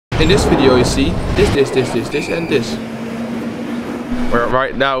In this video you see this and this. We're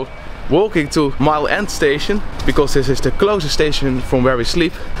right now walking to Mile End station because this is the closest station from where we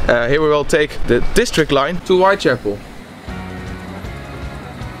sleep. Here we will take the District Line to Whitechapel.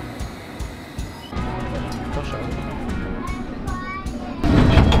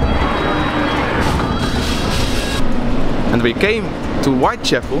 And we came to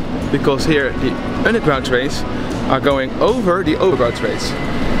Whitechapel because here the underground trains are going over the overground trains.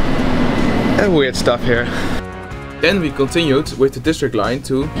 And weird stuff here. Then we continued with the District Line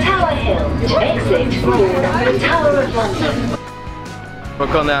to Tower Hill to exit for the Tower of London.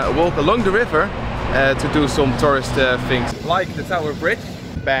 We're gonna walk along the river to do some tourist things like the Tower Bridge,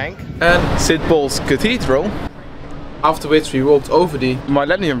 Bank and St. Paul's Cathedral. After which we walked over the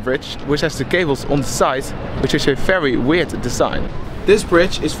Millennium Bridge, which has the cables on the side, which is a very weird design. This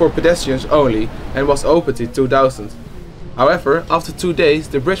bridge is for pedestrians only and was opened in 2000. However, after 2 days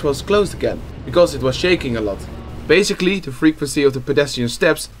the bridge was closed again because it was shaking a lot. Basically, the frequency of the pedestrian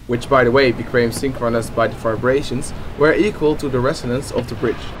steps, which by the way became synchronized by the vibrations, were equal to the resonance of the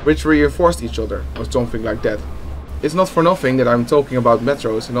bridge, which reinforced each other, or something like that. It's not for nothing that I'm talking about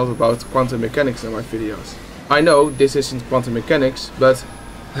metros and not about quantum mechanics in my videos. I know this isn't quantum mechanics, but...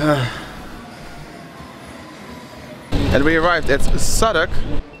 And we arrived at Southwark,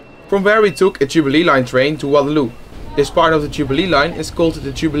 from where we took a Jubilee Line train to Waterloo. This part of the Jubilee Line is called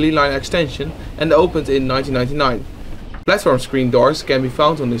the Jubilee Line extension and opened in 1999. Platform screen doors can be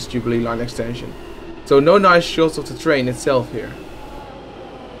found on this Jubilee Line extension, so no nice shots of the train itself here.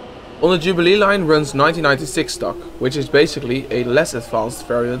 On the Jubilee Line runs 1996 stock, which is basically a less advanced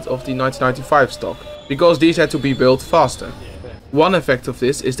variant of the 1995 stock, because these had to be built faster. One effect of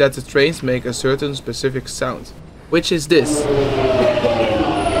this is that the trains make a certain specific sound, which is this,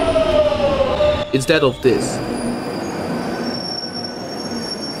 instead of this.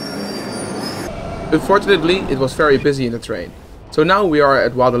 Unfortunately, it was very busy in the train, so now we are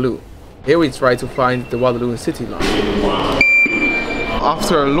at Waterloo. Here we try to find the Waterloo City Line.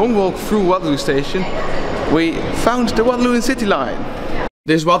 After a long walk through Waterloo Station, we found the Waterloo City Line.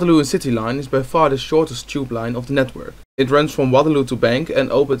 This Waterloo City Line is by far the shortest tube line of the network. It runs from Waterloo to Bank and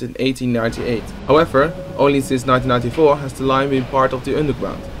opened in 1898. However, only since 1994 has the line been part of the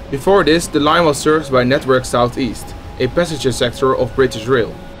underground. Before this, the line was served by Network South East, a passenger sector of British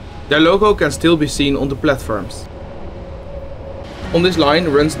Rail. Their logo can still be seen on the platforms. On this line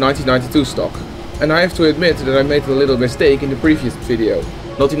runs 1992 stock. And I have to admit that I made a little mistake in the previous video.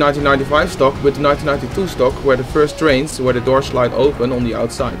 Not the 1995 stock, but the 1992 stock where the first trains where the doors slide open on the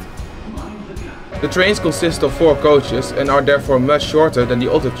outside. The trains consist of 4 coaches and are therefore much shorter than the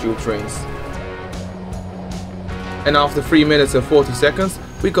other tube trains. And after 3 minutes and 40 seconds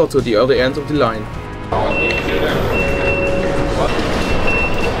we got to the other end of the line.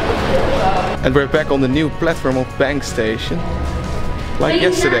 And we're back on the new platform of Bank Station, like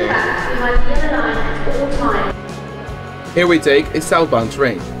yesterday. Here we take a southbound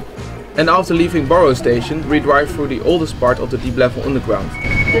train. And after leaving Borough Station, we drive through the oldest part of the deep level underground.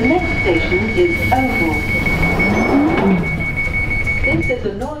 The next station is Oval. This is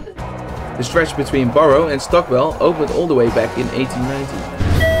the northern... The stretch between Borough and Stockwell opened all the way back in 1890.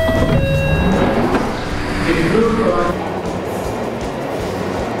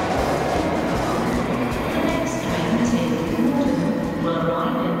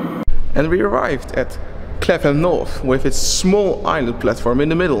 And we arrived at Clapham North with its small island platform in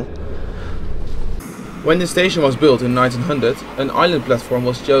the middle. When the station was built in 1900, an island platform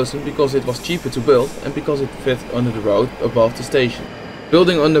was chosen because it was cheaper to build and because it fit under the road above the station.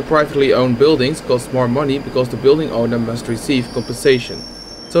 Building under privately owned buildings costs more money because the building owner must receive compensation.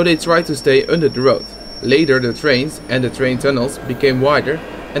 So they tried to stay under the road. Later the trains and the train tunnels became wider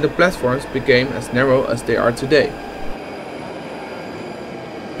and the platforms became as narrow as they are today.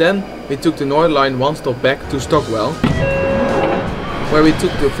 Then we took the Northern Line one stop back to Stockwell, where we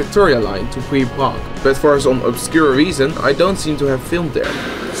took the Victoria Line to Queen Park. But for some obscure reason I don't seem to have filmed there.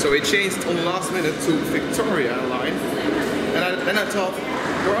 So we changed on the last minute to Victoria Line, and then I thought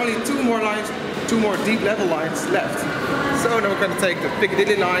there are only 2 more lines, 2 more deep level lines left. So now we're going to take the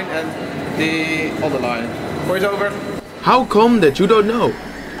Piccadilly Line and the other line. Voice over. How come that you don't know?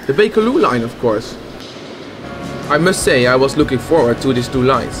 The Bakerloo Line, of course. I must say I was looking forward to these 2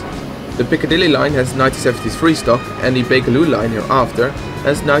 lines. The Piccadilly Line has 1973 stock and the Bakerloo Line hereafter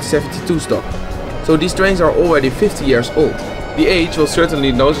has 1972 stock. So these trains are already 50 years old. The age was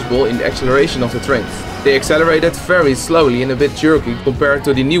certainly noticeable in the acceleration of the trains. They accelerated very slowly and a bit jerky compared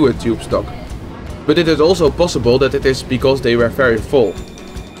to the newer tube stock. But it is also possible that it is because they were very full.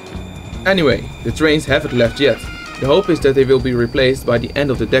 Anyway, the trains haven't left yet. The hope is that they will be replaced by the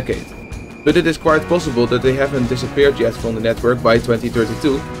end of the decade. But it is quite possible that they haven't disappeared yet from the network by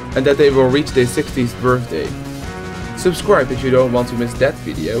 2032 and that they will reach their 60th birthday. Subscribe if you don't want to miss that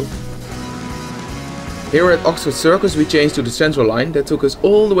video. Here at Oxford Circus we changed to the Central Line that took us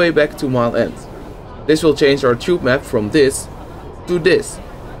all the way back to Mile End. This will change our tube map from this to this.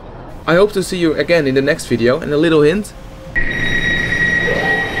 I hope to see you again in the next video, and a little hint.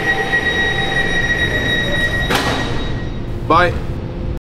 Bye!